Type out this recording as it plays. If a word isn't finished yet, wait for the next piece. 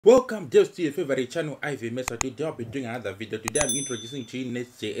Welcome just to your favorite channel, IVMS. Today I'll be doing another video. Today I'm introducing to you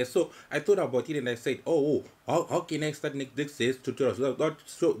Next.js. So I thought about it and I said, how can I start Next.js tutorials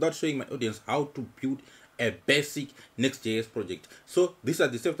without showing my audience how to build a basic Next.js project. So these are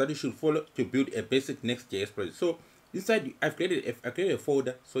the steps that you should follow to build a basic Next.js project. So inside I created a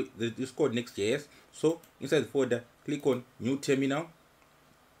folder. So it's called Next.js. So inside the folder, click on New Terminal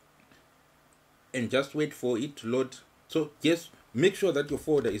and just wait for it to load. So yes, make sure that your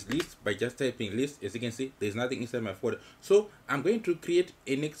folder is list by just typing list. As you can see, there's nothing inside my folder. So I'm going to create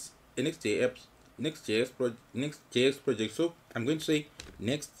a Next.js project. So I'm going to say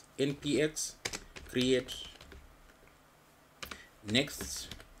next npx create next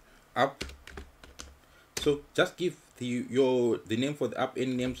app. So just give the name for the app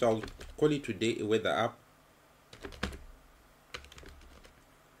any name. So I'll call it today a weather app.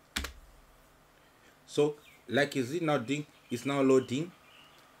 So like is it now doing, it's now loading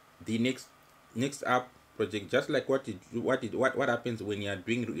the next app project, just like what happens when you are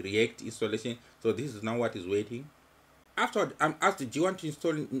doing React installation. So this is now what is waiting. After I'm asked, do you want to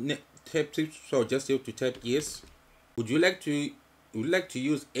install type tips? So just have to type yes. Would you like to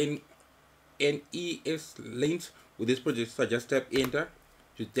use NES links with this project? So just type enter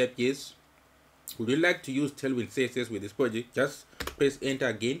to type yes. Would you like to use Tailwind CSS with this project? Just press enter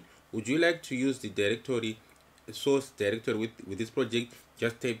again. Would you like to use the directory source directory with this project?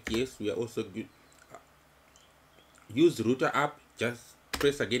 Just type yes. We are also good. Use router app. Just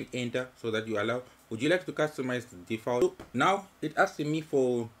press again enter so that you allow. Would you like to customize the default? So now it asking me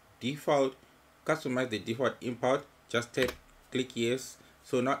for default. Customize the default import. Just click yes.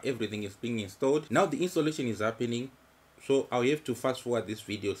 So now everything is being installed. Now the installation is happening. So I'll have to fast forward this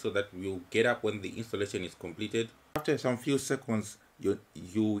video so that we'll get up when the installation is completed. After some few seconds,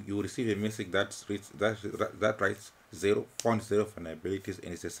 you receive a message that writes found zero vulnerabilities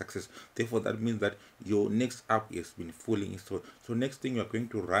and it's a success. Therefore, that means that your next app has been fully installed. So next thing, you're going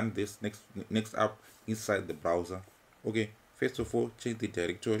to run this next app inside the browser. Okay, first of all, change the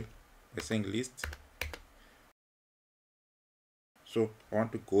directory by saying list. So I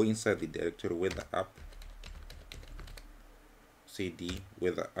want to go inside the directory where the app cd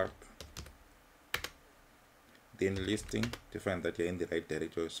weather app, then listing to find that you're in the right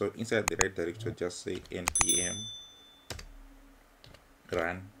directory. So inside the right directory, just say npm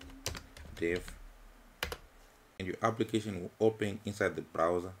run dev, and your application will open inside the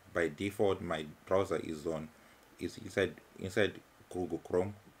browser. By default, my browser is inside Google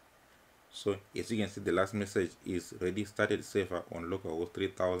Chrome. So as you can see, the last message is ready started server on localhost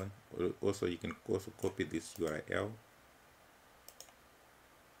 3000. Also, you can also copy this URL.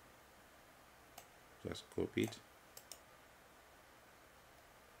 Just copy it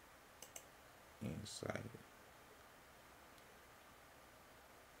inside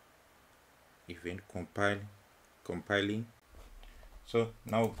event compiling. So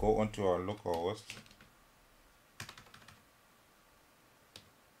now go onto our localhost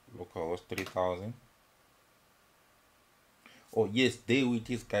 3000. Oh yes, there it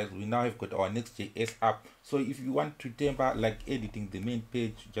is, guys. We now have got our Next.js app. So if you want to temper like editing the main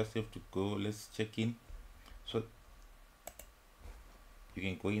page, you just have to go. Let's check in. So you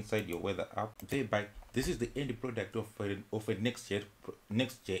can go inside your weather app. Thereby, this is the end product of a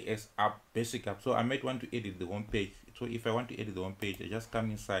Next.js app, basic app. So I might want to edit the home page. So if I want to edit the home page, I just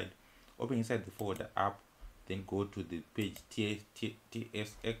come inside, open inside the folder app, then go to the page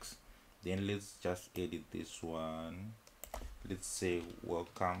TSX. Then let's just edit this one. Let's say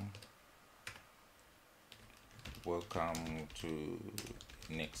welcome to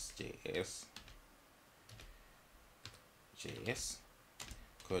Next.js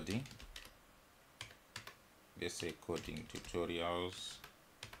coding. Let's say coding tutorials.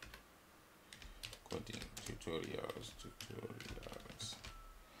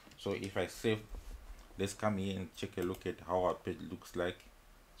 So if I save, let's come here and check a look at how our page looks like.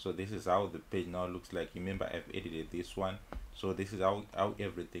 So this is how the page now looks like. Remember, I've edited this one. So this is how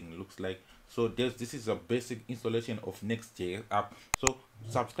everything looks like. So this is a basic installation of Next.js app. So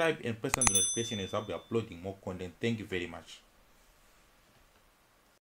subscribe and press on the notification as I'll be uploading more content. Thank you very much.